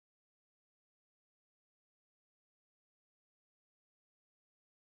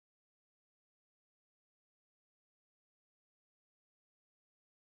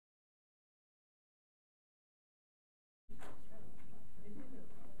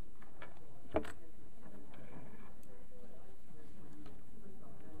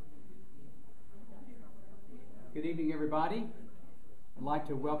evening, everybody. I'd like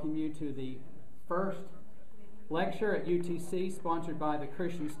to welcome you to the first lecture at UTC sponsored by the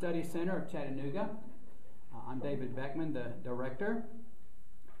Christian Study Center of Chattanooga. I'm David Beckman, the director.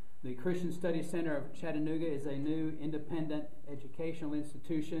 The Christian Study Center of Chattanooga is a new independent educational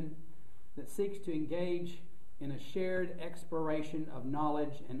institution that seeks to engage in a shared exploration of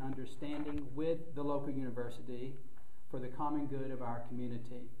knowledge and understanding with the local university for the common good of our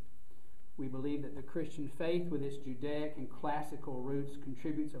community. We believe that the Christian faith, with its Judaic and classical roots,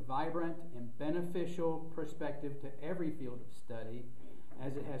 contributes a vibrant and beneficial perspective to every field of study,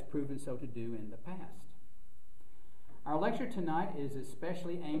 as it has proven so to do in the past. Our lecture tonight is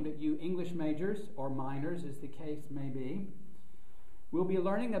especially aimed at you English majors, or minors as the case may be. We'll be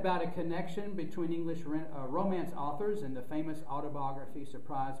learning about a connection between English romance authors and the famous Autobiography,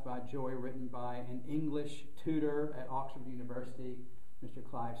 Surprised by Joy, written by an English tutor at Oxford University, Mr.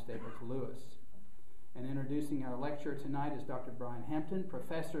 Clive Staples Lewis. And introducing our lecturer tonight is Dr. Brian Hampton,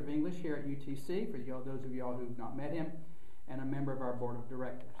 professor of English here at UTC, for those of y'all who've not met him, and a member of our board of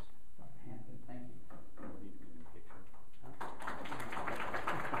directors. Dr. Hampton, thank you.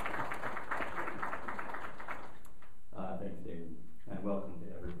 Thanks, David, and welcome to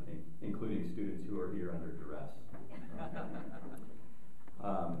everybody, including students who are here under duress.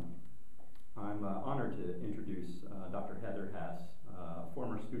 I'm honored to introduce Dr. Heather Hess, a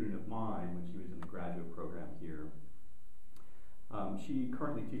former student of mine when she was in the graduate program here. She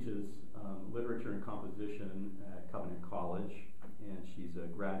currently teaches literature and composition at Covenant College, and she's a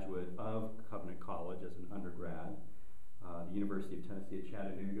graduate of Covenant College as an undergrad, the University of Tennessee at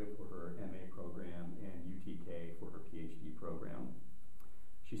Chattanooga for her MA program, and UTK for her PhD program.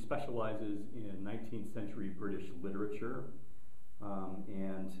 She specializes in 19th century British literature,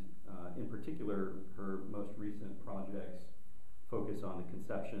 and in particular, her most recent projects focus on the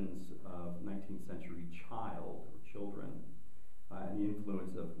conceptions of 19th century child or children, and the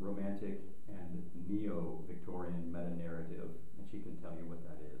influence of romantic and neo-Victorian metanarrative, and she can tell you what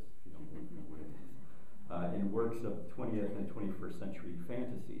that is if you don't know what it is, in works of 20th and 21st century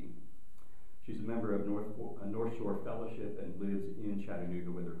fantasy. She's a member of North Shore Fellowship and lives in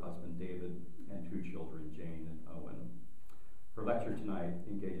Chattanooga with her husband David and two children, Jane and Owen. Her lecture tonight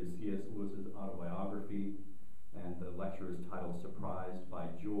engages C.S. Lewis's autobiography, and the lecture is titled Surprised by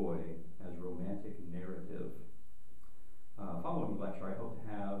Joy as Romantic Narrative. Following the lecture, I hope to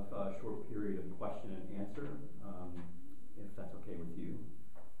have a short period of question and answer, if that's okay with you,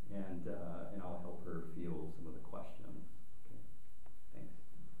 and I'll help her field some of the questions. Okay. Thanks.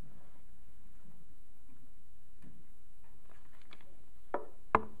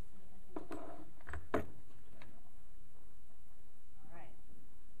 All right.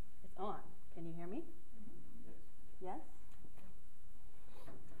 It's on. Can you hear me? Yes?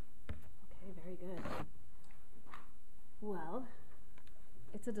 Okay, very good. Well,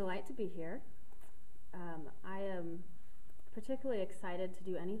 it's a delight to be here. I am particularly excited to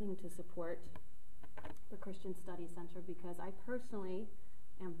do anything to support the Christian Study Center because I personally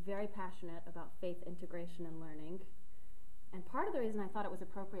am very passionate about faith integration and learning. And part of the reason I thought it was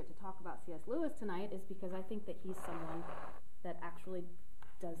appropriate to talk about C.S. Lewis tonight is because I think that he's someone that actually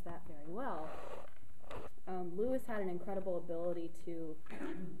does that very well. Lewis had an incredible ability to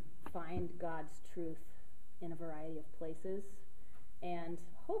find God's truth in a variety of places, and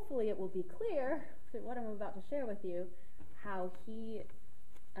hopefully it will be clear through what I'm about to share with you how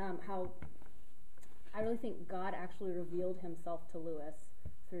I really think God actually revealed himself to Lewis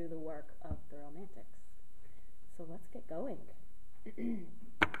through the work of the Romantics. So let's get going.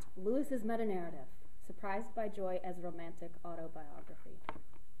 Lewis's Metanarrative, Surprised by Joy as Romantic Autobiography.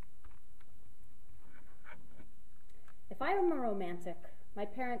 If I am a romantic, my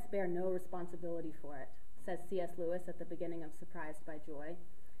parents bear no responsibility for it, says C.S. Lewis at the beginning of Surprised by Joy.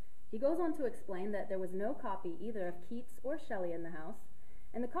 He goes on to explain that there was no copy either of Keats or Shelley in the house,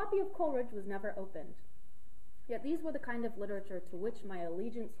 and the copy of Coleridge was never opened. Yet these were the kind of literature to which my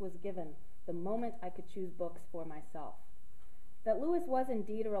allegiance was given the moment I could choose books for myself. That Lewis was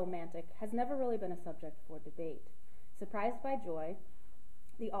indeed a romantic has never really been a subject for debate. Surprised by Joy,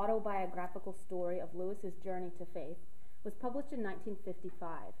 the autobiographical story of Lewis's journey to faith, was published in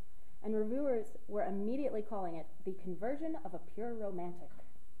 1955, and reviewers were immediately calling it the conversion of a pure romantic.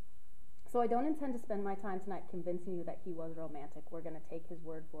 So I don't intend to spend my time tonight convincing you that he was romantic. We're going to take his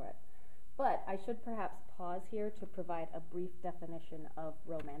word for it. But I should perhaps pause here to provide a brief definition of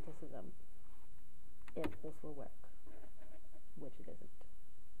romanticism, if this will work, which it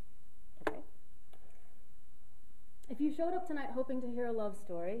isn't. Okay? If you showed up tonight hoping to hear a love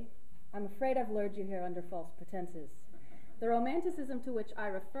story, I'm afraid I've lured you here under false pretenses. The romanticism to which I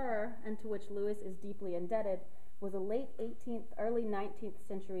refer, and to which Lewis is deeply indebted, was a late 18th, early 19th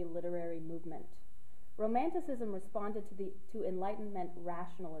century literary movement. Romanticism responded to Enlightenment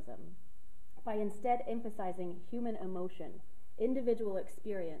rationalism by instead emphasizing human emotion, individual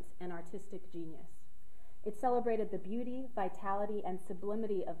experience, and artistic genius. It celebrated the beauty, vitality, and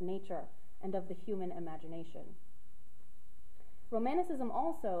sublimity of nature and of the human imagination. Romanticism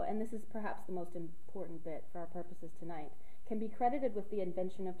also, and this is perhaps the most important bit for our purposes tonight, can be credited with the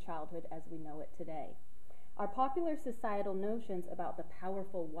invention of childhood as we know it today. Our popular societal notions about the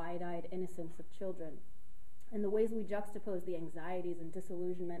powerful, wide-eyed innocence of children and the ways we juxtapose the anxieties and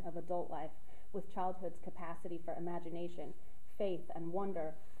disillusionment of adult life with childhood's capacity for imagination, faith, and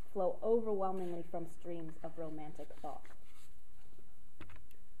wonder flow overwhelmingly from streams of romantic thought.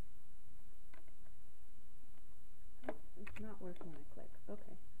 It's not working when I click.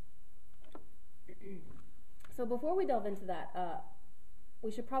 Okay. So before we delve into that,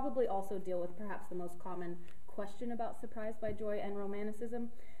 we should probably also deal with perhaps the most common question about surprise by joy and romanticism,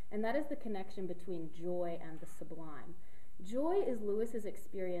 and that is the connection between joy and the sublime. Joy is Lewis's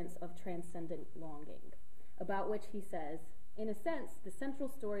experience of transcendent longing, about which he says, in a sense, the central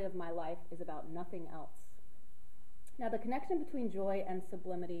story of my life is about nothing else. Now, the connection between joy and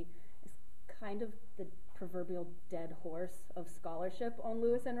sublimity is kind of the proverbial dead horse of scholarship on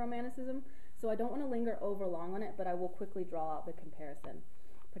Lewis and romanticism, so I don't want to linger over long on it, but I will quickly draw out the comparison,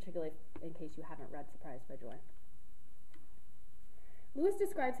 particularly in case you haven't read Surprised by Joy. Lewis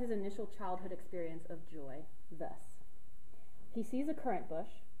describes his initial childhood experience of joy thus. He sees a currant bush,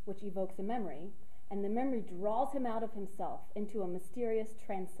 which evokes a memory, and the memory draws him out of himself into a mysterious,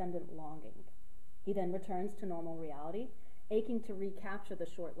 transcendent longing. He then returns to normal reality, aching to recapture the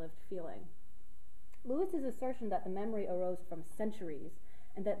short-lived feeling. Lewis's assertion that the memory arose from centuries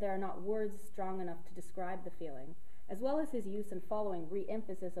and that there are not words strong enough to describe the feeling, as well as his use and following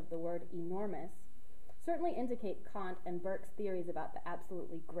re-emphasis of the word enormous, certainly indicate Kant and Burke's theories about the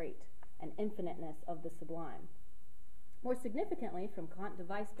absolutely great and infiniteness of the sublime. More significantly, from Kant to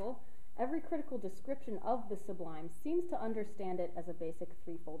Weiskel, every critical description of the sublime seems to understand it as a basic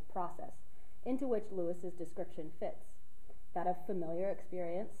threefold process, into which Lewis's description fits. That of familiar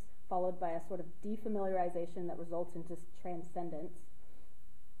experience, followed by a sort of defamiliarization that results into transcendence,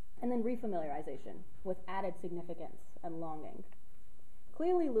 and then refamiliarization with added significance and longing.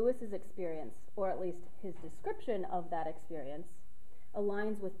 Clearly, Lewis's experience, or at least his description of that experience,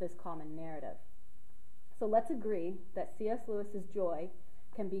 aligns with this common narrative. So let's agree that C.S. Lewis's joy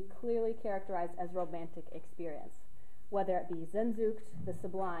can be clearly characterized as romantic experience, whether it be Sehnsucht, the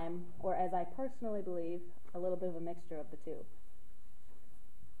sublime, or, as I personally believe, a little bit of a mixture of the two.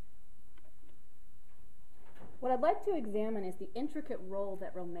 What I'd like to examine is the intricate role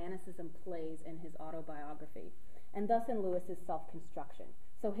that romanticism plays in his autobiography, and thus in Lewis's self-construction,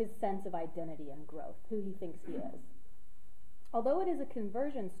 so his sense of identity and growth, who he thinks he is. Although it is a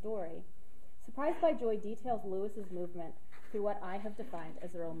conversion story, Surprised by Joy details Lewis's movement through what I have defined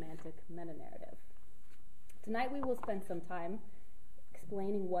as a romantic metanarrative. Tonight we will spend some time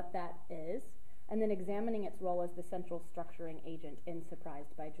explaining what that is, and then examining its role as the central structuring agent in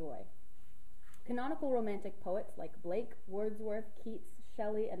Surprised by Joy. Canonical romantic poets like Blake, Wordsworth, Keats,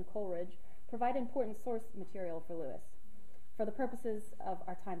 Shelley, and Coleridge provide important source material for Lewis. For the purposes of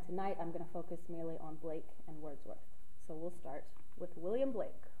our time tonight, I'm going to focus merely on Blake and Wordsworth. So we'll start with William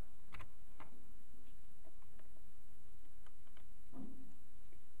Blake.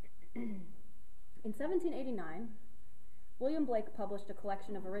 In 1789, William Blake published a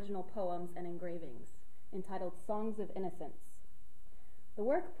collection of original poems and engravings entitled Songs of Innocence. The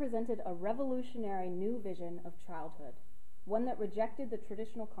work presented a revolutionary new vision of childhood, one that rejected the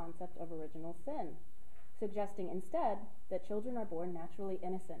traditional concept of original sin, suggesting instead that children are born naturally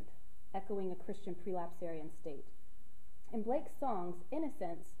innocent, echoing a Christian prelapsarian state. In Blake's songs,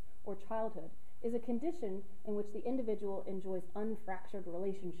 innocence, or childhood, is a condition in which the individual enjoys unfractured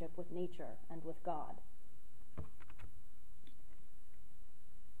relationship with nature and with God.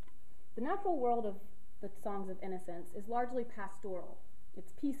 The natural world of the Songs of Innocence is largely pastoral.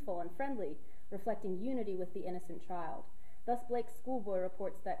 It's peaceful and friendly, reflecting unity with the innocent child. Thus, Blake's schoolboy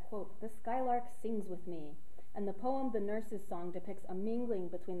reports that, quote, "The skylark sings with me," and the poem The Nurse's Song depicts a mingling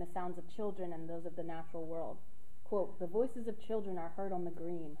between the sounds of children and those of the natural world. Quote, "The voices of children are heard on the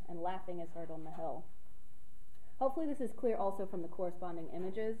green, and laughing is heard on the hill." Hopefully this is clear also from the corresponding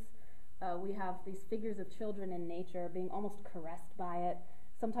images. We have these figures of children in nature being almost caressed by it,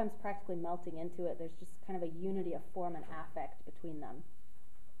 sometimes practically melting into it. There's just kind of a unity of form and affect between them.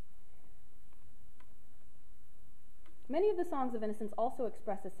 Many of the Songs of Innocence also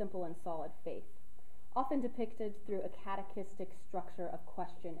express a simple and solid faith, often depicted through a catechistic structure of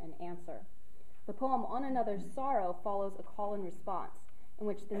question and answer. The poem On Another's Sorrow follows a call and response, in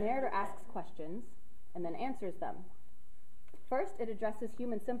which the narrator asks questions and then answers them. First, it addresses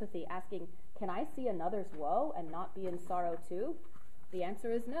human sympathy, asking, "Can I see another's woe and not be in sorrow too?" The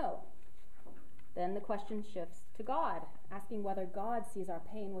answer is no. Then the question shifts to God, asking whether God sees our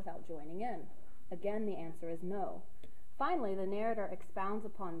pain without joining in. Again, the answer is no. Finally, the narrator expounds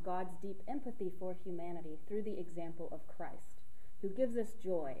upon God's deep empathy for humanity through the example of Christ, who gives us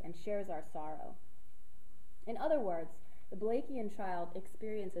joy and shares our sorrow. In other words, the Blakean child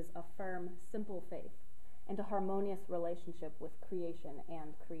experiences a firm, simple faith and a harmonious relationship with creation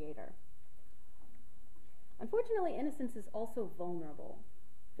and Creator. Unfortunately, innocence is also vulnerable.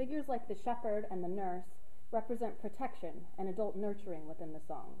 Figures like the shepherd and the nurse represent protection and adult nurturing within the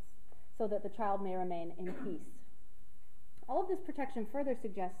songs, so that the child may remain in peace. All of this protection further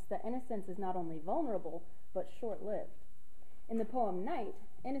suggests that innocence is not only vulnerable, but short-lived. In the poem Night,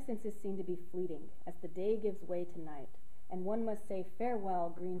 innocence is seen to be fleeting, as the day gives way to night, and one must say farewell,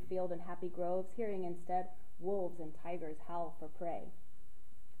 green field and happy groves, hearing instead wolves and tigers howl for prey.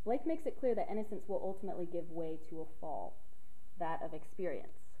 Blake makes it clear that innocence will ultimately give way to a fall, that of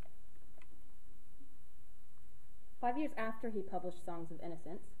experience. 5 years after he published Songs of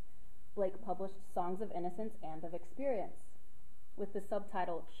Innocence, Blake published Songs of Innocence and of Experience, with the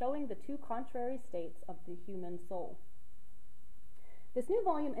subtitle Showing the Two Contrary States of the Human Soul. This new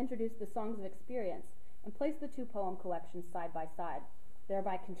volume introduced the Songs of Experience and placed the two poem collections side by side,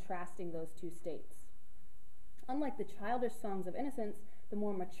 thereby contrasting those two states. Unlike the childish Songs of Innocence, the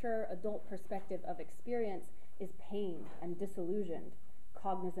more mature adult perspective of Experience is pained and disillusioned,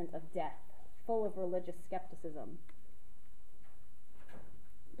 cognizant of death, full of religious skepticism.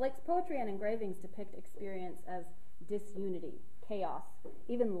 Blake's poetry and engravings depict experience as disunity, chaos,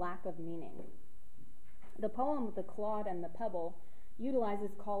 even lack of meaning. The poem The Clod and the Pebble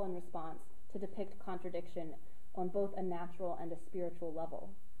utilizes call and response to depict contradiction on both a natural and a spiritual level.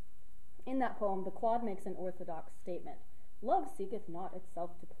 In that poem, the clod makes an orthodox statement, "Love seeketh not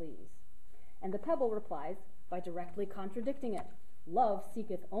itself to please." And the pebble replies by directly contradicting it, "Love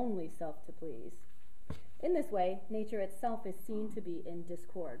seeketh only self to please." In this way, nature itself is seen to be in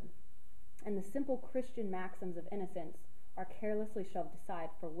discord, and the simple Christian maxims of innocence are carelessly shoved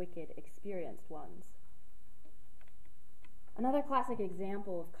aside for wicked, experienced ones. Another classic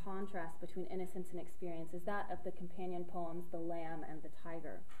example of contrast between innocence and experience is that of the companion poems The Lamb and the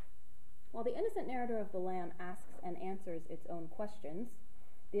Tiger. While the innocent narrator of The Lamb asks and answers its own questions,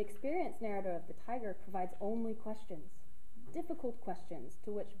 the experienced narrator of The Tiger provides only questions, difficult questions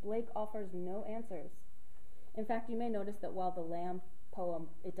to which Blake offers no answers. In fact, you may notice that while the Lamb poem,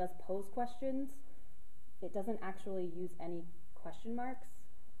 it does pose questions, it doesn't actually use any question marks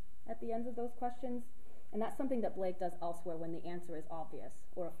at the ends of those questions, and that's something that Blake does elsewhere when the answer is obvious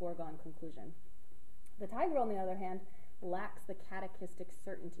or a foregone conclusion. The Tiger, on the other hand, lacks the catechistic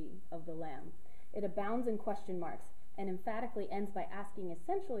certainty of the Lamb. It abounds in question marks and emphatically ends by asking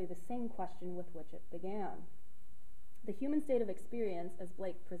essentially the same question with which it began. The human state of experience, as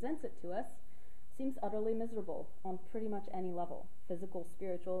Blake presents it to us, seems utterly miserable on pretty much any level, physical,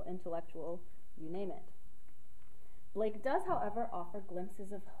 spiritual, intellectual, you name it. Blake does, however, offer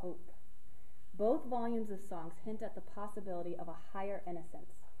glimpses of hope. Both volumes of songs hint at the possibility of a higher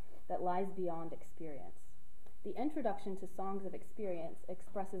innocence that lies beyond experience. The introduction to Songs of Experience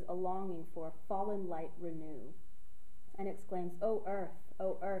expresses a longing for fallen light renew, and exclaims, O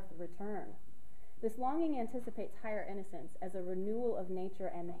earth, return." This longing anticipates higher innocence as a renewal of nature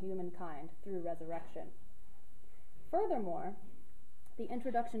and the humankind through resurrection. Furthermore, the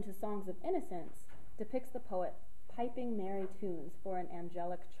introduction to Songs of Innocence depicts the poet piping merry tunes for an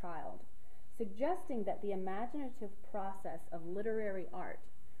angelic child, suggesting that the imaginative process of literary art,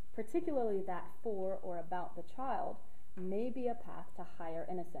 particularly that for or about the child, may be a path to higher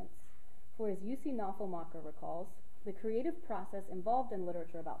innocence. For as U.C. Noffelmacher recalls, the creative process involved in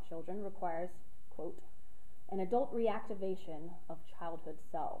literature about children requires, quote, "an adult reactivation of childhood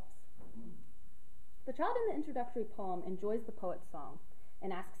selves." The child in the introductory poem enjoys the poet's song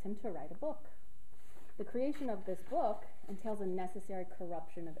and asks him to write a book. The creation of this book entails a necessary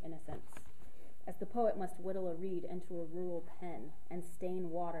corruption of innocence, as the poet must whittle a reed into a rural pen and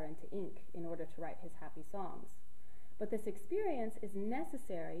stain water into ink in order to write his happy songs. But this experience is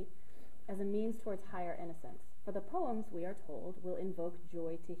necessary as a means towards higher innocence, for the poems, we are told, will invoke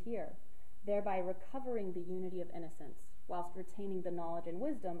joy to hear, thereby recovering the unity of innocence, whilst retaining the knowledge and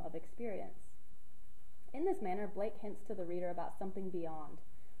wisdom of experience. In this manner, Blake hints to the reader about something beyond,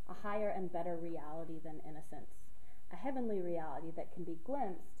 a higher and better reality than innocence, a heavenly reality that can be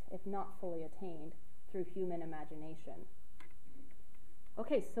glimpsed, if not fully attained, through human imagination.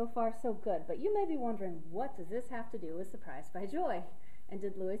 Okay, so far so good, but you may be wondering, what does this have to do with Surprised by Joy? And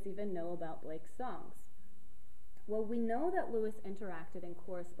did Lewis even know about Blake's songs? Well, we know that Lewis interacted and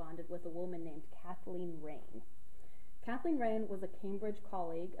corresponded with a woman named Kathleen Raine. Kathleen Raine was a Cambridge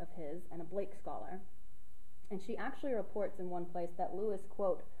colleague of his and a Blake scholar, and she actually reports in one place that Lewis,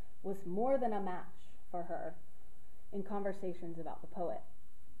 quote, was more than a match for her in conversations about the poet.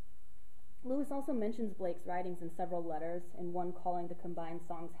 Lewis also mentions Blake's writings in several letters, in one calling the combined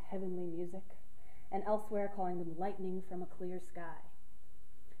songs heavenly music, and elsewhere calling them lightning from a clear sky.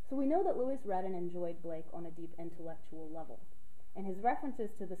 So we know that Lewis read and enjoyed Blake on a deep intellectual level, and his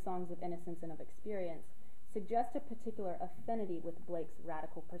references to the songs of innocence and of experience suggest a particular affinity with Blake's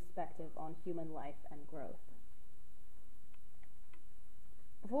radical perspective on human life and growth.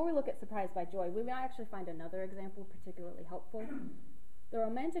 Before we look at Surprised by Joy, we might actually find another example particularly helpful. The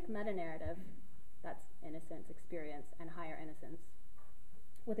romantic metanarrative, that's innocence, experience, and higher innocence,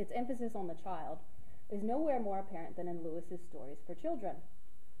 with its emphasis on the child, is nowhere more apparent than in Lewis's stories for children.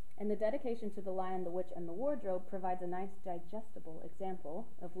 And the dedication to The Lion, the Witch, and the Wardrobe provides a nice digestible example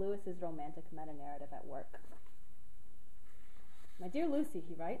of Lewis's romantic metanarrative at work. My dear Lucy,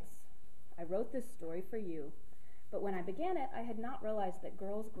 he writes, I wrote this story for you, but when I began it, I had not realized that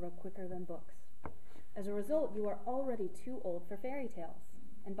girls grow quicker than books. As a result, you are already too old for fairy tales,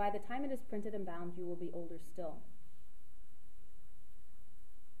 and by the time it is printed and bound, you will be older still.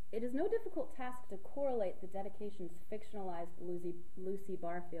 It is no difficult task to correlate the dedication's fictionalized Lucy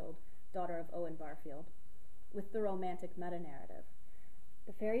Barfield, daughter of Owen Barfield, with the romantic metanarrative.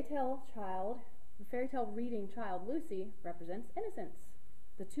 The fairy tale reading child Lucy represents innocence.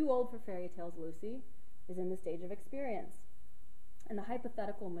 The too old for fairy tales Lucy is in the stage of experience. And the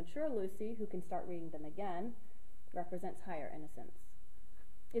hypothetical mature Lucy, who can start reading them again, represents higher innocence.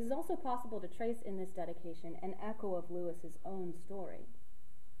 It is also possible to trace in this dedication an echo of Lewis's own story.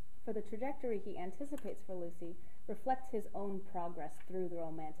 For the trajectory he anticipates for Lucy reflects his own progress through the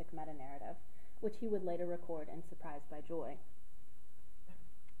romantic metanarrative, which he would later record in Surprised by Joy.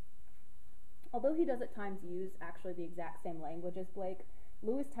 Although he does at times use actually the exact same language as Blake,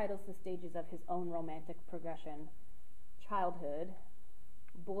 Lewis titles the stages of his own romantic progression childhood,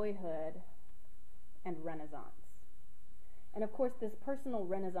 boyhood, and Renaissance. And of course, this personal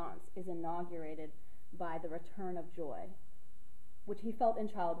Renaissance is inaugurated by the return of joy, which he felt in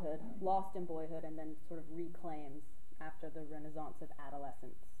childhood, lost in boyhood, and then sort of reclaims after the Renaissance of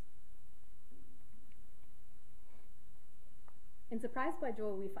adolescence. In Surprised by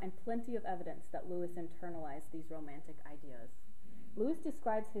Joy, we find plenty of evidence that Lewis internalized these romantic ideas. Lewis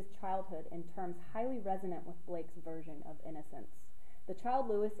describes his childhood in terms highly resonant with Blake's version of innocence. The child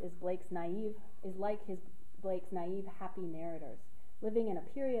Lewis is Blake's naive happy narrators, living in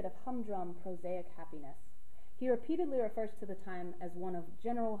a period of humdrum, prosaic happiness. He repeatedly refers to the time as one of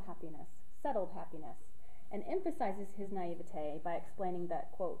general happiness, settled happiness, and emphasizes his naivete by explaining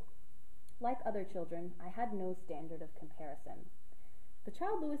that, quote, like other children, I had no standard of comparison. The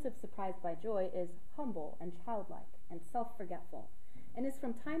child Lewis of Surprised by Joy is humble and childlike and self-forgetful, and is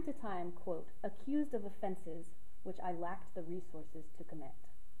from time to time, quote, accused of offenses which I lacked the resources to commit.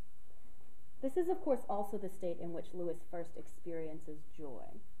 This is, of course, also the state in which Lewis first experiences joy,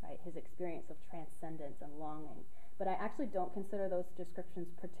 right? His experience of transcendence and longing. But I actually don't consider those descriptions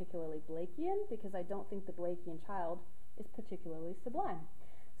particularly Blakean, because I don't think the Blakean child is particularly sublime.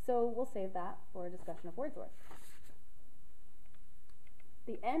 So we'll save that for a discussion of Wordsworth.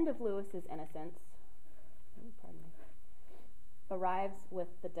 The end of Lewis's innocence arrives with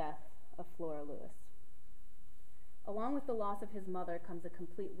the death of Flora Lewis. Along with the loss of his mother comes a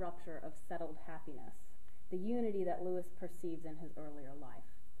complete rupture of settled happiness, the unity that Lewis perceives in his earlier life.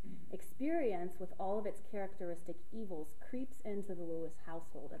 Experience, with all of its characteristic evils, creeps into the Lewis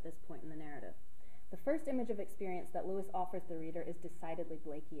household at this point in the narrative. The first image of experience that Lewis offers the reader is decidedly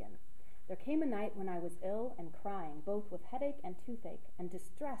Blakean. There came a night when I was ill and crying, both with headache and toothache, and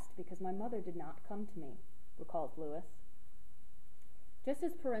distressed because my mother did not come to me, recalls Lewis. Just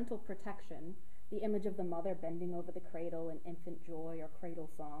as parental protection, the image of the mother bending over the cradle in infant joy or cradle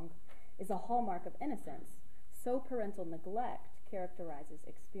song, is a hallmark of innocence, so parental neglect characterizes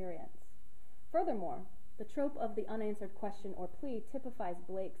experience. Furthermore, the trope of the unanswered question or plea typifies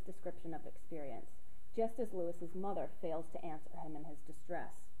Blake's description of experience, just as Lewis's mother fails to answer him in his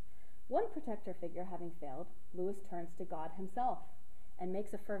distress. One protector figure having failed, Lewis turns to God himself and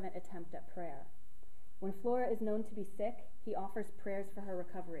makes a fervent attempt at prayer. When Flora is known to be sick, he offers prayers for her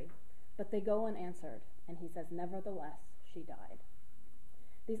recovery, but they go unanswered, and he says, nevertheless, she died.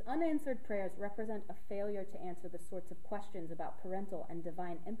 These unanswered prayers represent a failure to answer the sorts of questions about parental and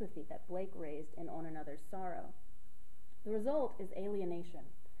divine empathy that Blake raised in On Another's Sorrow. The result is alienation,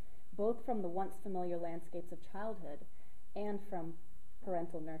 both from the once familiar landscapes of childhood and from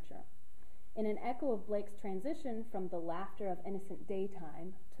parental nurture. In an echo of Blake's transition from the laughter of innocent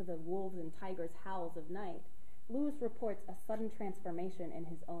daytime to the wolves and tigers' howls of night, Lewis reports a sudden transformation in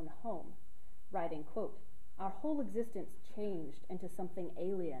his own home, writing, quote, "Our whole existence changed into something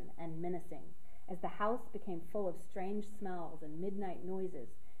alien and menacing, as the house became full of strange smells and midnight noises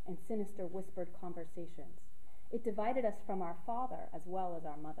and sinister whispered conversations. It divided us from our father as well as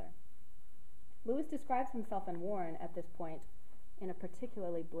our mother." Lewis describes himself and Warren at this point in a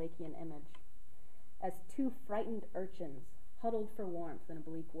particularly Blakean image, as two frightened urchins huddled for warmth in a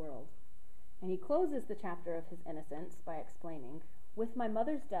bleak world. And he closes the chapter of his innocence by explaining, "With my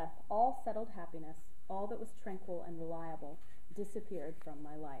mother's death, all settled happiness, all that was tranquil and reliable, disappeared from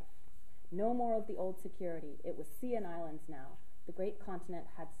my life. No more of the old security. It was sea and islands now. The great continent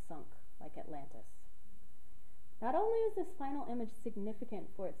had sunk like Atlantis." Not only is this final image significant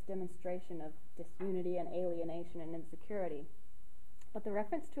for its demonstration of disunity and alienation and insecurity, but the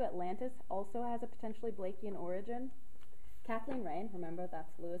reference to Atlantis also has a potentially Blakean origin. Kathleen Rain, remember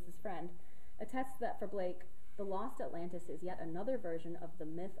that's Lewis's friend, attests that for Blake, the lost Atlantis is yet another version of the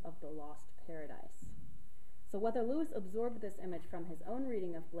myth of the lost paradise. So whether Lewis absorbed this image from his own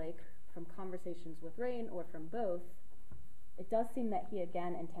reading of Blake, from conversations with Rain, or from both, it does seem that he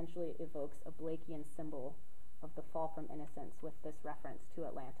again intentionally evokes a Blakean symbol of the fall from innocence with this reference to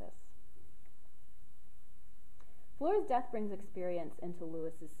Atlantis. Fleur's death brings experience into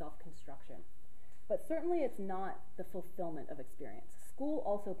Lewis's self-construction, but certainly it's not the fulfillment of experience. School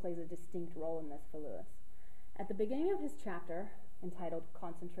also plays a distinct role in this for Lewis. At the beginning of his chapter, entitled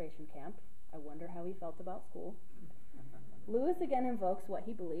Concentration Camp, I wonder how he felt about school, Lewis again invokes what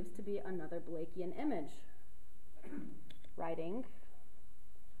he believes to be another Blakean image, writing,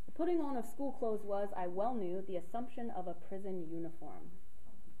 "The putting on of school clothes was, I well knew, the assumption of a prison uniform."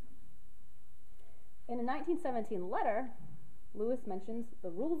 In a 1917 letter, Lewis mentions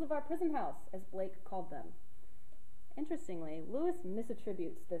the rules of our prison house, as Blake called them. Interestingly, Lewis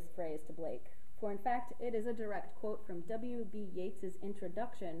misattributes this phrase to Blake, for in fact it is a direct quote from W.B. Yeats's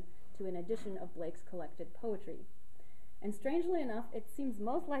introduction to an edition of Blake's collected poetry. And strangely enough, it seems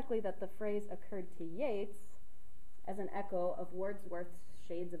most likely that the phrase occurred to Yeats as an echo of Wordsworth's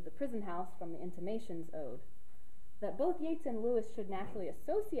Shades of the Prison House from the Intimations Ode. That both Yeats and Lewis should naturally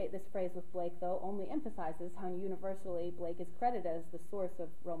associate this phrase with Blake, though, only emphasizes how universally Blake is credited as the source of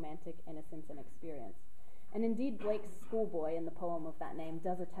romantic innocence and experience. And indeed, Blake's schoolboy in the poem of that name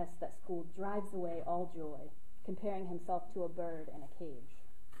does attest that school drives away all joy, comparing himself to a bird in a cage.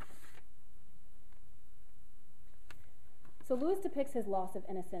 So Lewis depicts his loss of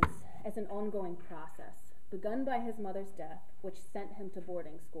innocence as an ongoing process, begun by his mother's death, which sent him to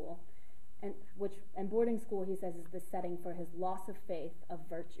boarding school, and boarding school, he says, is the setting for his loss of faith, of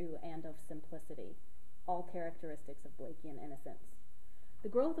virtue, and of simplicity, all characteristics of Blakean innocence. The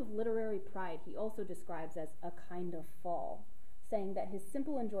growth of literary pride he also describes as a kind of fall, saying that his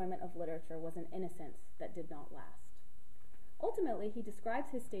simple enjoyment of literature was an innocence that did not last. Ultimately, he describes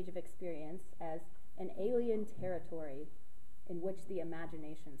his stage of experience as an alien territory in which the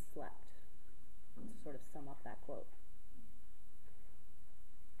imagination slept, to sort of sum up that quote.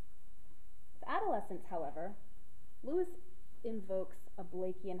 With adolescence, however, Lewis invokes a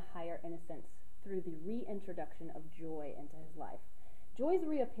Blakean higher innocence through the reintroduction of joy into his life. Joy's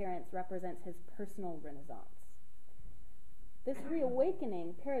reappearance represents his personal renaissance. This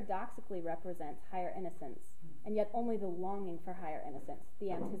reawakening paradoxically represents higher innocence, and yet only the longing for higher innocence,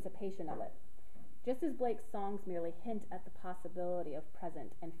 the anticipation of it, just as Blake's songs merely hint at the possibility of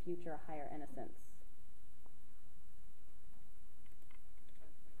present and future higher innocence.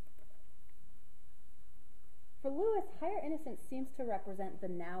 For Lewis, higher innocence seems to represent the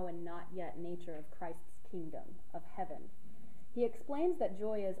now and not yet nature of Christ's kingdom, of heaven. He explains that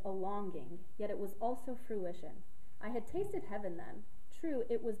joy is a longing, yet it was also fruition. I had tasted heaven then. True,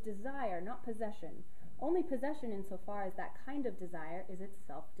 it was desire, not possession. Only possession insofar as that kind of desire is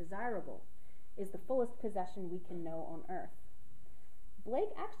itself desirable, is the fullest possession we can know on earth.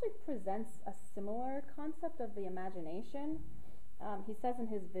 Blake actually presents a similar concept of the imagination. He says in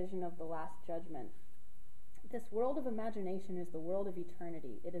his vision of the Last Judgment, "This world of imagination is the world of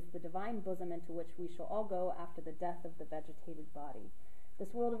eternity. It is the divine bosom into which we shall all go after the death of the vegetated body.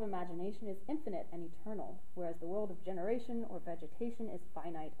 This world of imagination is infinite and eternal, whereas the world of generation or vegetation is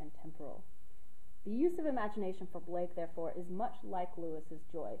finite and temporal." The use of imagination for Blake, therefore, is much like Lewis's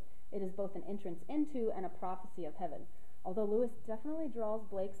joy. It is both an entrance into and a prophecy of heaven. Although Lewis definitely draws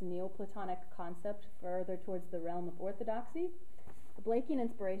Blake's Neoplatonic concept further towards the realm of orthodoxy, the Blakean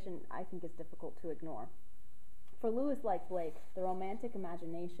inspiration, I think, is difficult to ignore. For Lewis, like Blake, the romantic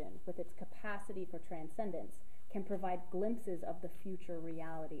imagination, with its capacity for transcendence, can provide glimpses of the future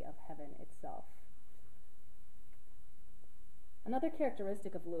reality of heaven itself. Another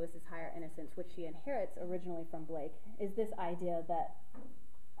characteristic of Lewis's higher innocence, which he inherits originally from Blake, is this idea that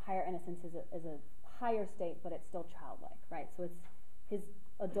higher innocence is a higher state, but it's still childlike, right? So it's his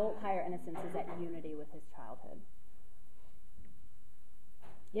adult higher innocence is at unity with his childhood.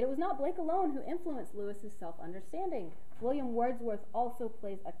 Yet it was not Blake alone who influenced Lewis's self-understanding. William Wordsworth also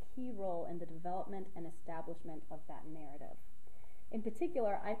plays a key role in the development and establishment of that narrative. In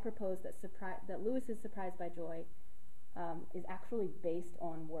particular, I propose that Lewis's Surprised by Joy is actually based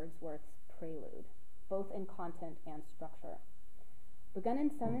on Wordsworth's Prelude, both in content and structure. Begun in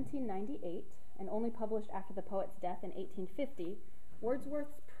 1798 and only published after the poet's death in 1850,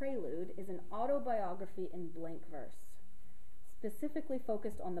 Wordsworth's Prelude is an autobiography in blank verse, specifically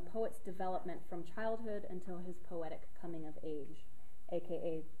focused on the poet's development from childhood until his poetic coming of age,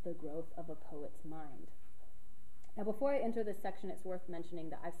 aka the growth of a poet's mind. Now, before I enter this section, it's worth mentioning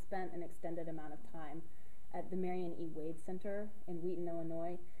that I've spent an extended amount of time at the Marion E. Wade Center in Wheaton,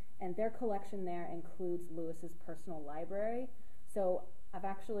 Illinois, and their collection there includes Lewis's personal library. So I've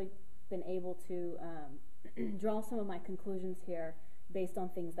actually been able to draw some of my conclusions here based on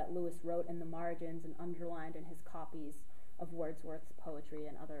things that Lewis wrote in the margins and underlined in his copies of Wordsworth's poetry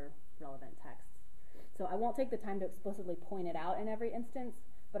and other relevant texts. So I won't take the time to explicitly point it out in every instance,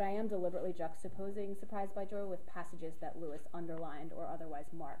 but I am deliberately juxtaposing Surprised by Joy with passages that Lewis underlined or otherwise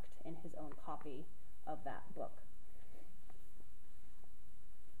marked in his own copy of that book.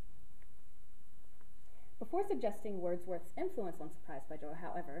 Before suggesting Wordsworth's influence on Surprised by Joy,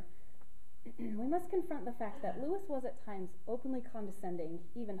 however, we must confront the fact that Lewis was at times openly condescending,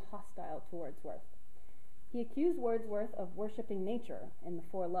 even hostile to Wordsworth. He accused Wordsworth of worshipping nature in The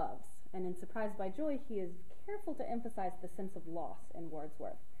Four Loves, and in Surprised by Joy he is careful to emphasize the sense of loss in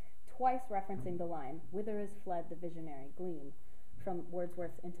Wordsworth, twice referencing the line, "Whither is fled the visionary gleam," from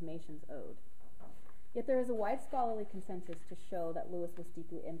Wordsworth's Intimations Ode. Yet there is a wide scholarly consensus to show that Lewis was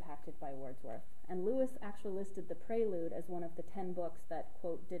deeply impacted by Wordsworth, and Lewis actually listed the Prelude as one of the 10 books that,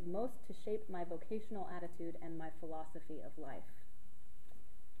 quote, did most to shape my vocational attitude and my philosophy of life.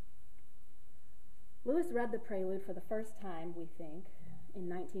 Lewis read the Prelude for the first time, we think, in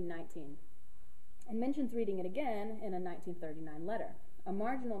 1919, and mentions reading it again in a 1939 letter. A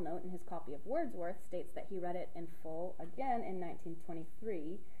marginal note in his copy of Wordsworth states that he read it in full again in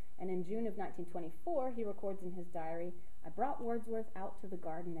 1923, and in June of 1924 he records in his diary, "I brought Wordsworth out to the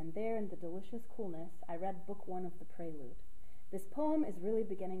garden, and there in the delicious coolness I read Book 1 of the Prelude. This poem is really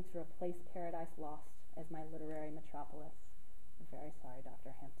beginning to replace Paradise Lost as my literary metropolis." I'm very sorry, Dr.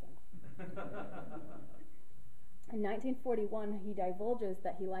 Hampton. In 1941, he divulges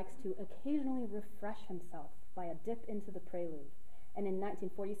that he likes to occasionally refresh himself by a dip into the Prelude. And in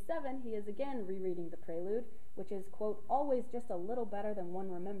 1947, he is again rereading the Prelude, which is, quote, always just a little better than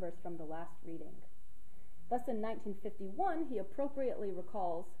one remembers from the last reading. Thus, in 1951, he appropriately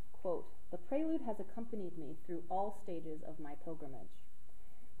recalls, quote, "The Prelude has accompanied me through all stages of my pilgrimage."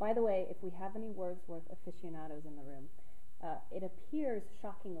 By the way, if we have any Wordsworth aficionados in the room, it appears,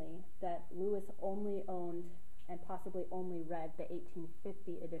 shockingly, that Lewis only owned and possibly only read the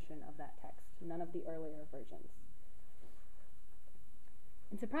 1850 edition of that text, none of the earlier versions.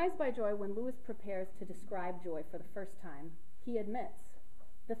 In Surprised by Joy, when Lewis prepares to describe joy for the first time, he admits,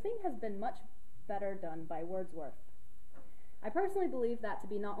 "The thing has been much better done by Wordsworth." I personally believe that to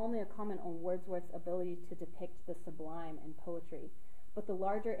be not only a comment on Wordsworth's ability to depict the sublime in poetry, but the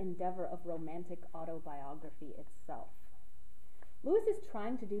larger endeavor of romantic autobiography itself. Lewis is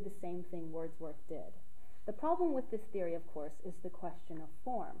trying to do the same thing Wordsworth did. The problem with this theory, of course, is the question of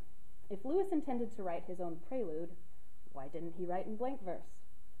form. If Lewis intended to write his own Prelude, why didn't he write in blank verse?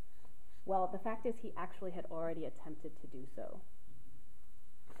 Well, the fact is he actually had already attempted to do so.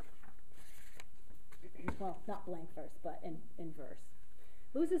 Well, not blank verse, but in verse.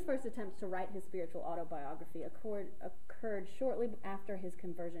 Lewis's first attempt to write his spiritual autobiography occurred shortly after his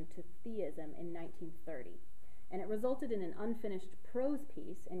conversion to theism in 1930, and it resulted in an unfinished prose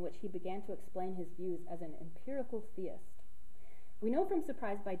piece in which he began to explain his views as an empirical theist. We know from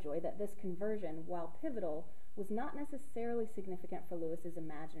Surprised by Joy that this conversion, while pivotal, was not necessarily significant for Lewis's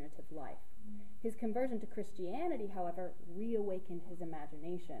imaginative life. His conversion to Christianity, however, reawakened his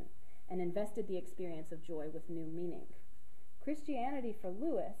imagination and invested the experience of joy with new meaning. Christianity for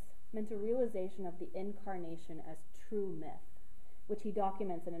Lewis meant a realization of the incarnation as true myth, which he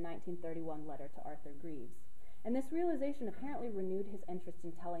documents in a 1931 letter to Arthur Greeves. And this realization apparently renewed his interest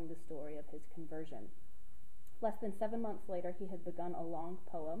in telling the story of his conversion. Less than 7 months later, he had begun a long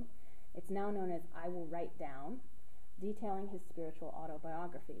poem It's now known as I Will Write Down, detailing his spiritual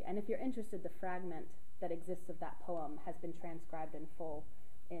autobiography. And if you're interested, the fragment that exists of that poem has been transcribed in full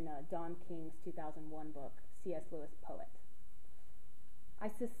in Don King's 2001 book, C.S. Lewis Poet. I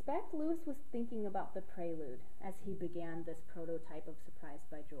suspect Lewis was thinking about the prelude as he began this prototype of Surprised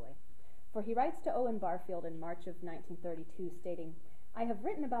by Joy. For he writes to Owen Barfield in March of 1932, stating, "I have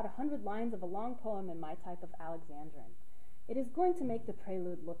written about 100 lines of a long poem in my type of Alexandrine. It is going to make the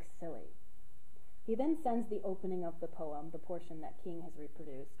prelude look silly." He then sends the opening of the poem, the portion that King has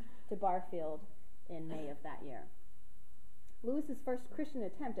reproduced, to Barfield in May of that year. Lewis's first Christian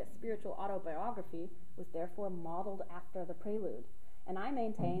attempt at spiritual autobiography was therefore modeled after the prelude, and I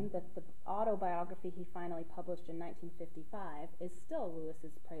maintain that the autobiography he finally published in 1955 is still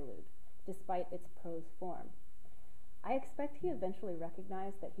Lewis's prelude, despite its prose form. I expect he eventually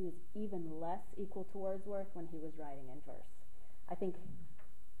recognized that he was even less equal to Wordsworth when he was writing in verse. I think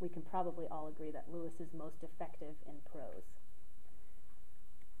we can probably all agree that Lewis is most effective in prose.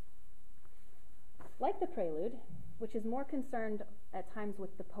 Like the prelude, which is more concerned at times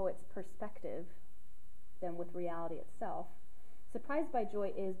with the poet's perspective than with reality itself, Surprised by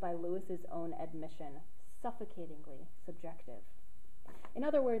Joy is, by Lewis's own admission, suffocatingly subjective. In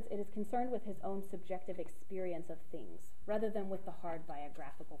other words, it is concerned with his own subjective experience of things, rather than with the hard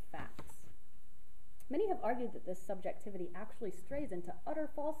biographical facts. Many have argued that this subjectivity actually strays into utter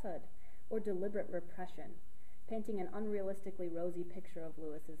falsehood or deliberate repression, painting an unrealistically rosy picture of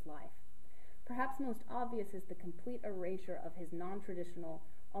Lewis's life. Perhaps most obvious is the complete erasure of his non-traditional,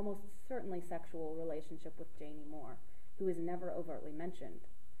 almost certainly sexual relationship with Janie Moore, who is never overtly mentioned.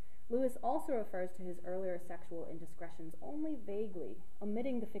 Lewis also refers to his earlier sexual indiscretions only vaguely,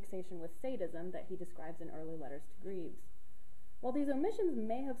 omitting the fixation with sadism that he describes in early letters to Greaves. While these omissions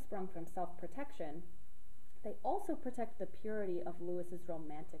may have sprung from self-protection, they also protect the purity of Lewis's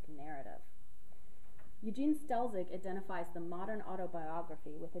romantic narrative. Eugene Stelzig identifies the modern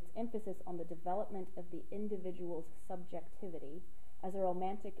autobiography with its emphasis on the development of the individual's subjectivity as a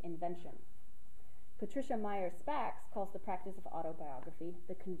romantic invention. Patricia Meyer-Spacks calls the practice of autobiography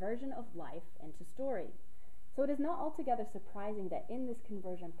the conversion of life into story. So it is not altogether surprising that in this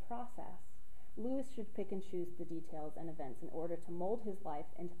conversion process, Lewis should pick and choose the details and events in order to mold his life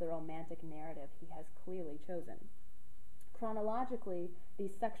into the romantic narrative he has clearly chosen. Chronologically,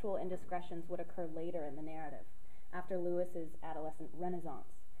 these sexual indiscretions would occur later in the narrative, after Lewis's adolescent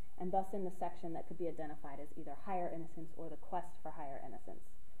renaissance, and thus in the section that could be identified as either higher innocence or the quest for higher innocence.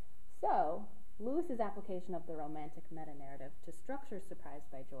 So, Lewis's application of the romantic meta-narrative to structure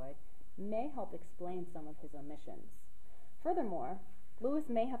Surprised by Joy may help explain some of his omissions. Furthermore, Lewis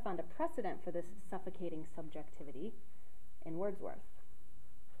may have found a precedent for this suffocating subjectivity in Wordsworth.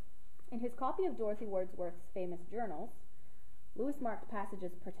 In his copy of Dorothy Wordsworth's famous journals, Lewis marked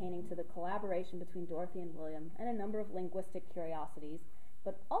passages pertaining to the collaboration between Dorothy and William and a number of linguistic curiosities,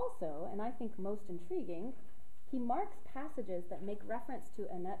 but also, and I think most intriguing, he marks passages that make reference to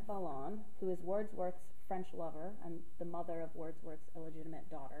Annette Vallon, who is Wordsworth's French lover and the mother of Wordsworth's illegitimate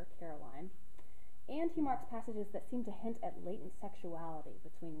daughter, Caroline, and he marks passages that seem to hint at latent sexuality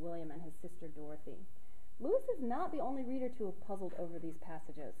between William and his sister Dorothy. Lewis is not the only reader to have puzzled over these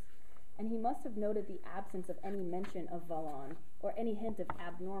passages, and he must have noted the absence of any mention of Vallon or any hint of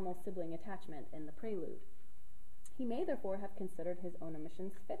abnormal sibling attachment in the prelude. He may therefore have considered his own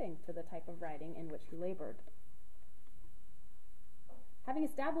omissions fitting to the type of writing in which he labored. Having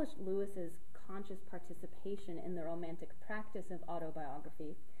established Lewis's conscious participation in the romantic practice of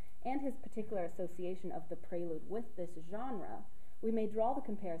autobiography and his particular association of the prelude with this genre, we may draw the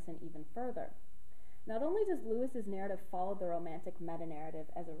comparison even further. Not only does Lewis's narrative follow the romantic meta-narrative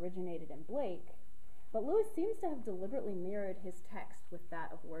as originated in Blake, but Lewis seems to have deliberately mirrored his text with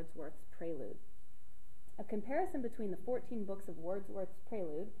that of Wordsworth's prelude. A comparison between the 14 books of Wordsworth's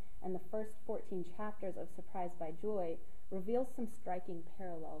prelude and the first 14 chapters of Surprised by Joy reveals some striking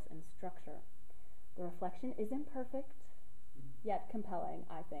parallels in structure. The reflection is imperfect, yet compelling,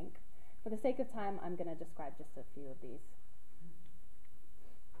 I think. For the sake of time, I'm going to describe just a few of these.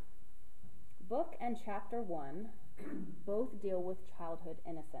 Book and Chapter 1 both deal with childhood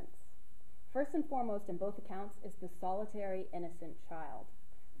innocence. First and foremost in both accounts is the solitary, innocent child.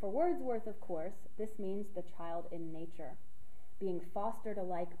 For Wordsworth, of course, this means the child in nature, being fostered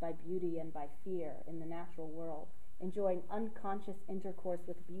alike by beauty and by fear in the natural world, enjoying unconscious intercourse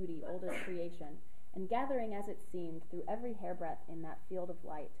with beauty, old as creation, and gathering, as it seemed, through every hairbreadth in that field of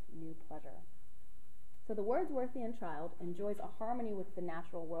light, new pleasure. So the Wordsworthian child enjoys a harmony with the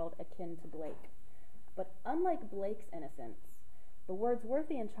natural world akin to Blake. But unlike Blake's innocence, the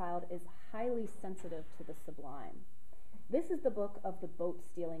Wordsworthian child is highly sensitive to the sublime. This is the book of the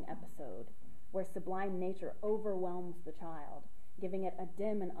boat-stealing episode, where sublime nature overwhelms the child, giving it a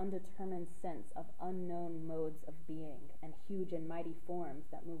dim and undetermined sense of unknown modes of being and huge and mighty forms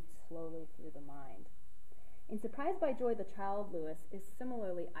that move slowly through the mind. In Surprised by Joy, the child Lewis is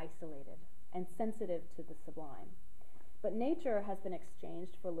similarly isolated and sensitive to the sublime. But nature has been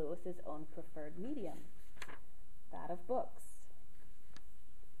exchanged for Lewis's own preferred medium, that of books.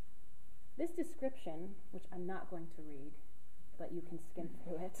 This description, which I'm not going to read, but you can skim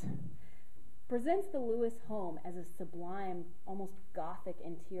through it, presents the Lewis home as a sublime, almost Gothic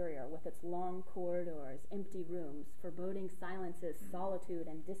interior with its long corridors, empty rooms, foreboding silences, solitude,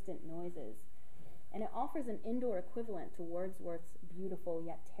 and distant noises. And it offers an indoor equivalent to Wordsworth's beautiful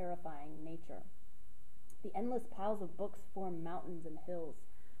yet terrifying nature. The endless piles of books form mountains and hills,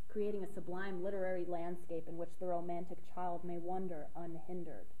 creating a sublime literary landscape in which the romantic child may wander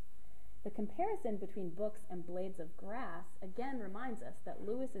unhindered. The comparison between books and blades of grass again reminds us that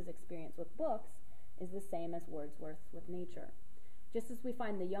Lewis's experience with books is the same as Wordsworth's with nature. Just as we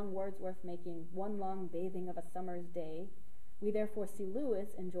find the young Wordsworth making one long bathing of a summer's day, we therefore see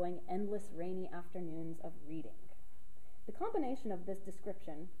Lewis enjoying endless rainy afternoons of reading. The combination of this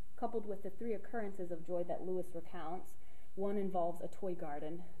description, coupled with the three occurrences of joy that Lewis recounts, one involves a toy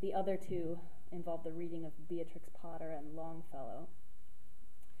garden, the other two involve the reading of Beatrix Potter and Longfellow.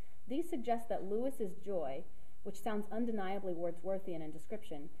 These suggest that Lewis's joy, which sounds undeniably Wordsworthian in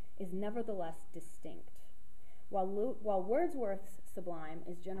description, is nevertheless distinct. While Wordsworth's sublime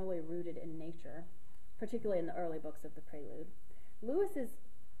is generally rooted in nature, particularly in the early books of the Prelude, Lewis's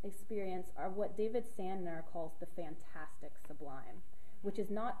experience are what David Sandner calls the fantastic sublime, which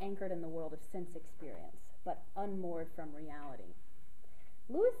is not anchored in the world of sense experience, but unmoored from reality.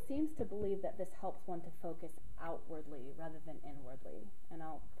 Lewis seems to believe that this helps one to focus outwardly rather than inwardly, and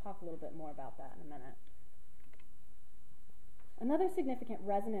I'll talk a little bit more about that in a minute. Another significant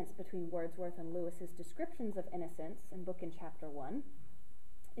resonance between Wordsworth and Lewis's descriptions of innocence in book and chapter 1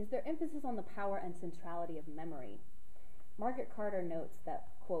 is their emphasis on the power and centrality of memory. Margaret Carter notes that,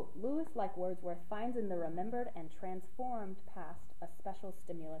 quote, Lewis, like Wordsworth, finds in the remembered and transformed past a special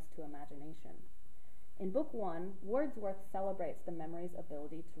stimulus to imagination. In Book 1, Wordsworth celebrates the memory's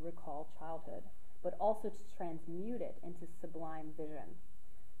ability to recall childhood, but also to transmute it into sublime vision.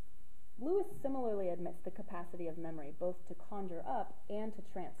 Lewis similarly admits the capacity of memory both to conjure up and to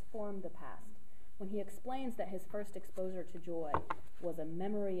transform the past, when he explains that his first exposure to joy was a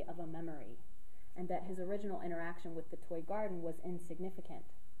memory of a memory, and that his original interaction with the toy garden was insignificant,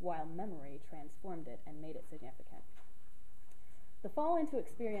 while memory transformed it and made it significant. The fall into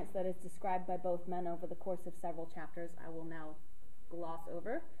experience that is described by both men over the course of several chapters I will now gloss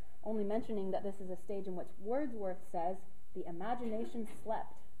over, only mentioning that this is a stage in which Wordsworth says, the imagination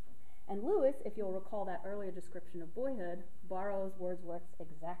slept. And Lewis, if you'll recall that earlier description of boyhood, borrows Wordsworth's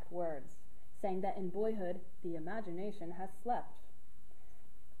exact words, saying that in boyhood, the imagination has slept.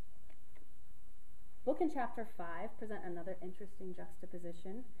 Book and chapter 5 present another interesting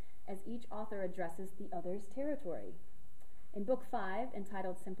juxtaposition as each author addresses the other's territory. In Book 5,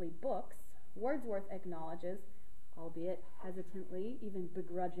 entitled simply Books, Wordsworth acknowledges, albeit hesitantly, even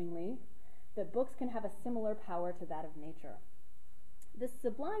begrudgingly, that books can have a similar power to that of nature. This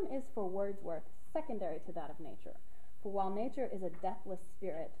sublime is for Wordsworth secondary to that of nature, for while nature is a deathless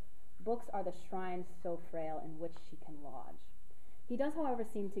spirit, books are the shrines so frail in which she can lodge. He does, however,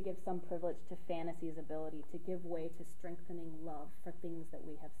 seem to give some privilege to fantasy's ability to give way to strengthening love for things that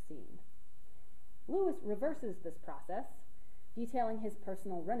we have seen. Lewis reverses this process, detailing his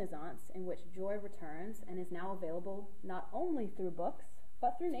personal renaissance in which joy returns and is now available not only through books,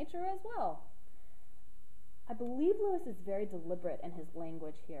 but through nature as well. I believe Lewis is very deliberate in his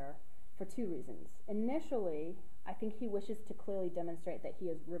language here for two reasons. Initially, I think he wishes to clearly demonstrate that he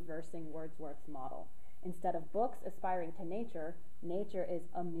is reversing Wordsworth's model. Instead of books aspiring to nature, nature is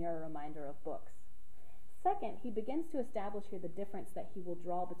a mere reminder of books. Second, he begins to establish here the difference that he will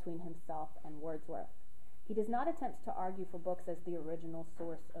draw between himself and Wordsworth. He does not attempt to argue for books as the original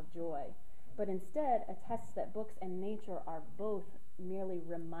source of joy, but instead attests that books and nature are both merely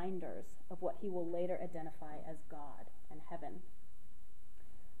reminders of what he will later identify as God and heaven.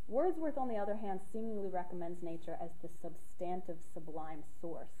 Wordsworth, on the other hand, seemingly recommends nature as the substantive sublime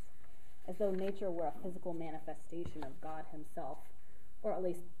source, as though nature were a physical manifestation of God himself, or at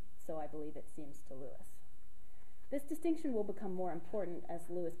least so I believe it seems to Lewis. This distinction will become more important as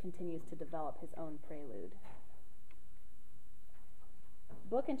Lewis continues to develop his own prelude.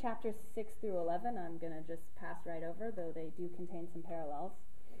 Book and chapters 6 through 11 I'm going to just pass right over, though they do contain some parallels.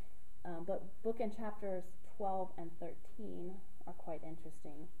 But book and chapters 12 and 13 are quite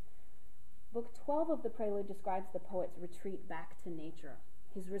interesting. Book 12 of the Prelude describes the poet's retreat back to nature,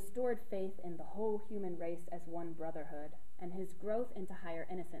 his restored faith in the whole human race as one brotherhood, and his growth into higher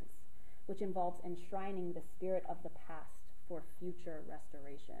innocence, which involves enshrining the spirit of the past for future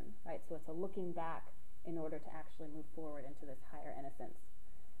restoration, right? So it's a looking back in order to actually move forward into this higher innocence.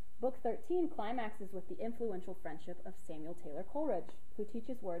 Book 13 climaxes with the influential friendship of Samuel Taylor Coleridge, who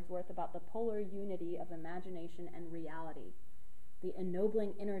teaches Wordsworth about the polar unity of imagination and reality, the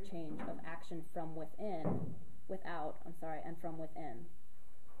ennobling interchange of action from within, and from within,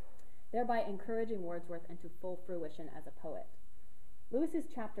 thereby encouraging Wordsworth into full fruition as a poet. Lewis's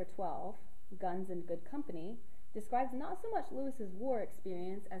chapter 12, Guns and Good Company, describes not so much Lewis's war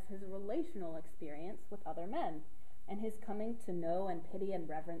experience as his relational experience with other men, and his coming to know and pity and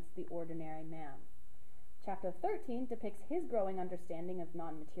reverence the ordinary man. Chapter 13 depicts his growing understanding of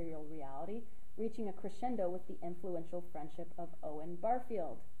non-material reality, reaching a crescendo with the influential friendship of Owen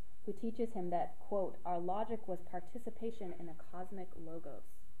Barfield, who teaches him that, quote, our logic was participation in a cosmic logos,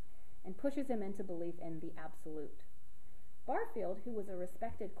 and pushes him into belief in the absolute. Barfield, who was a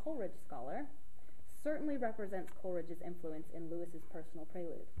respected Coleridge scholar, certainly represents Coleridge's influence in Lewis's personal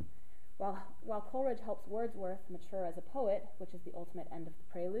prelude. While Coleridge helps Wordsworth mature as a poet, which is the ultimate end of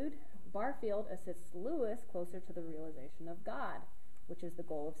the prelude, Barfield assists Lewis closer to the realization of God, which is the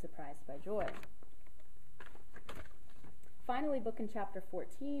goal of Surprised by Joy. Finally, book and chapter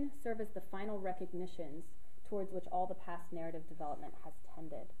 14 serve as the final recognitions towards which all the past narrative development has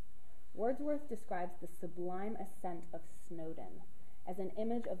tended. Wordsworth describes the sublime ascent of Snowdon as an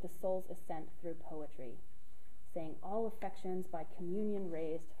image of the soul's ascent through poetry, saying all affections by communion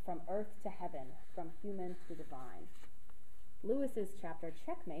raised from earth to heaven, from human to divine. Lewis's chapter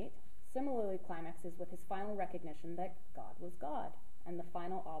Checkmate similarly climaxes with his final recognition that God was God and the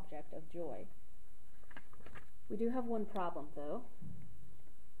final object of joy. We do have one problem, though.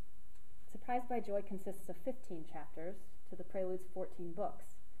 Surprised by Joy consists of 15 chapters to the Prelude's 14 books.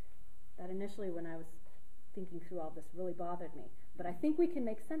 That initially, when I was thinking through all this, really bothered me, but I think we can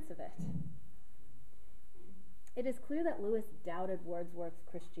make sense of it. It is clear that Lewis doubted Wordsworth's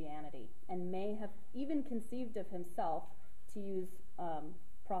Christianity and may have even conceived of himself, to use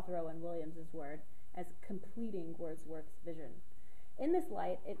Prothero and Williams's word, as completing Wordsworth's vision. In this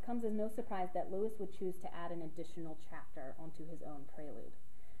light, it comes as no surprise that Lewis would choose to add an additional chapter onto his own prelude,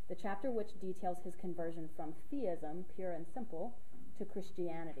 the chapter which details his conversion from theism, pure and simple, to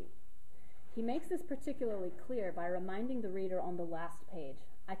Christianity. He makes this particularly clear by reminding the reader on the last page,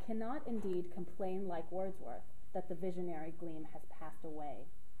 I cannot indeed complain like Wordsworth that the visionary gleam has passed away.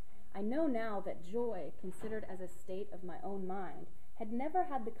 I know now that joy, considered as a state of my own mind, had never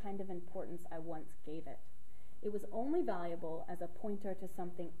had the kind of importance I once gave it. It was only valuable as a pointer to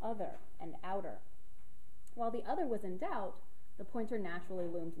something other and outer. While the other was in doubt, the pointer naturally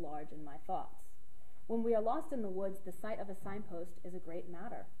loomed large in my thoughts. When we are lost in the woods, the sight of a signpost is a great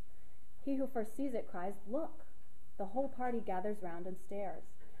matter. He who first sees it cries, look! The whole party gathers round and stares.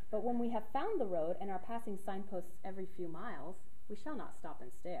 But when we have found the road and are passing signposts every few miles, we shall not stop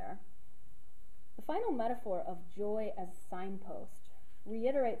and stare. The final metaphor of joy as signpost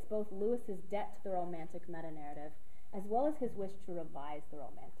reiterates both Lewis's debt to the romantic metanarrative as well as his wish to revise the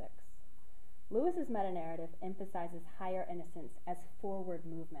romantics. Lewis's metanarrative emphasizes higher innocence as forward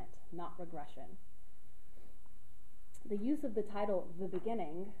movement, not regression. The use of the title, The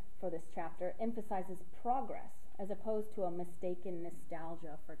Beginning, for this chapter emphasizes progress as opposed to a mistaken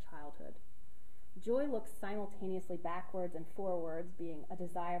nostalgia for childhood. Joy looks simultaneously backwards and forwards, being a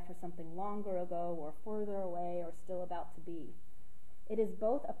desire for something longer ago or further away or still about to be. It is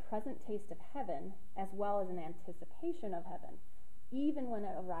both a present taste of heaven as well as an anticipation of heaven, even when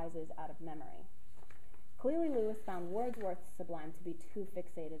it arises out of memory. Clearly, Lewis found Wordsworth's sublime to be too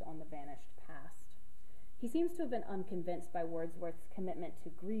fixated on the vanished past. He seems to have been unconvinced by Wordsworth's commitment to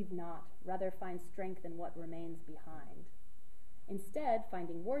grieve not, rather find strength in what remains behind, instead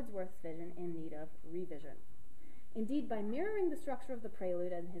finding Wordsworth's vision in need of revision. Indeed, by mirroring the structure of the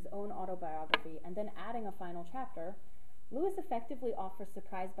prelude in his own autobiography and then adding a final chapter, Lewis effectively offers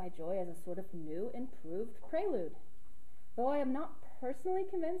Surprised by Joy as a sort of new, improved prelude. Though I am not personally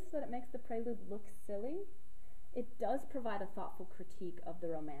convinced that it makes the prelude look silly, it does provide a thoughtful critique of the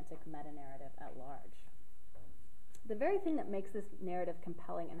romantic meta-narrative at large. The very thing that makes this narrative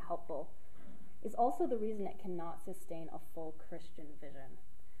compelling and helpful is also the reason it cannot sustain a full Christian vision.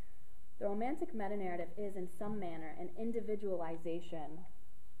 The romantic meta-narrative is, in some manner, an individualization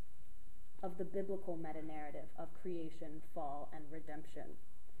of the biblical meta-narrative of creation, fall, and redemption.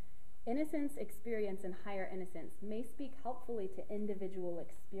 Innocence, experience, and higher innocence may speak helpfully to individual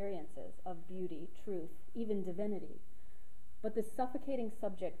experiences of beauty, truth, even divinity, But the suffocating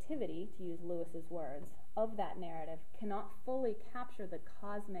subjectivity, to use Lewis's words, of that narrative cannot fully capture the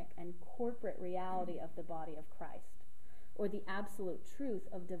cosmic and corporate reality of the body of Christ, or the absolute truth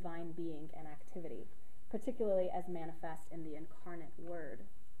of divine being and activity, particularly as manifest in the incarnate Word.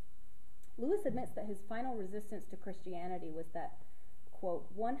 Lewis admits that his final resistance to Christianity was that, quote,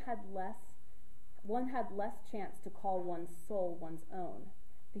 one had less chance to call one's soul one's own,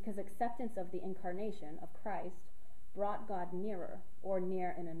 because acceptance of the incarnation of Christ brought God nearer, or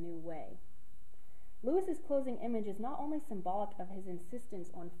near in a new way. Lewis's closing image is not only symbolic of his insistence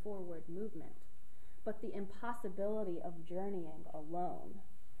on forward movement, but the impossibility of journeying alone,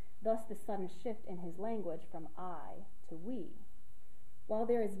 thus the sudden shift in his language from I to we. While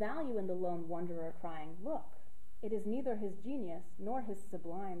there is value in the lone wanderer crying, "Look," it is neither his genius nor his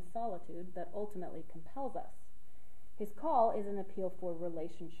sublime solitude that ultimately compels us. His call is an appeal for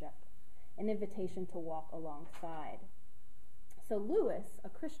relationship, an invitation to walk alongside. So Lewis, a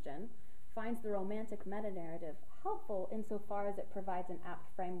Christian, finds the romantic metanarrative helpful insofar as it provides an apt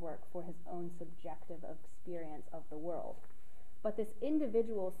framework for his own subjective experience of the world. But this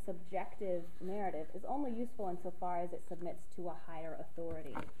individual subjective narrative is only useful insofar as it submits to a higher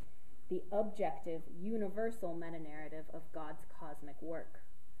authority, the objective, universal metanarrative of God's cosmic work.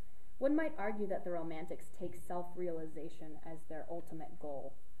 One might argue that the Romantics take self-realization as their ultimate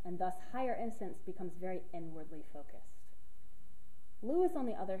goal, and thus higher innocence becomes very inwardly focused. Lewis, on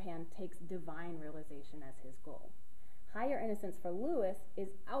the other hand, takes divine realization as his goal. Higher innocence for Lewis is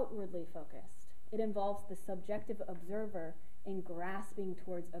outwardly focused. It involves the subjective observer in grasping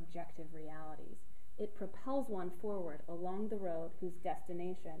towards objective realities. It propels one forward along the road whose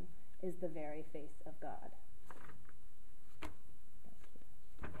destination is the very face of God.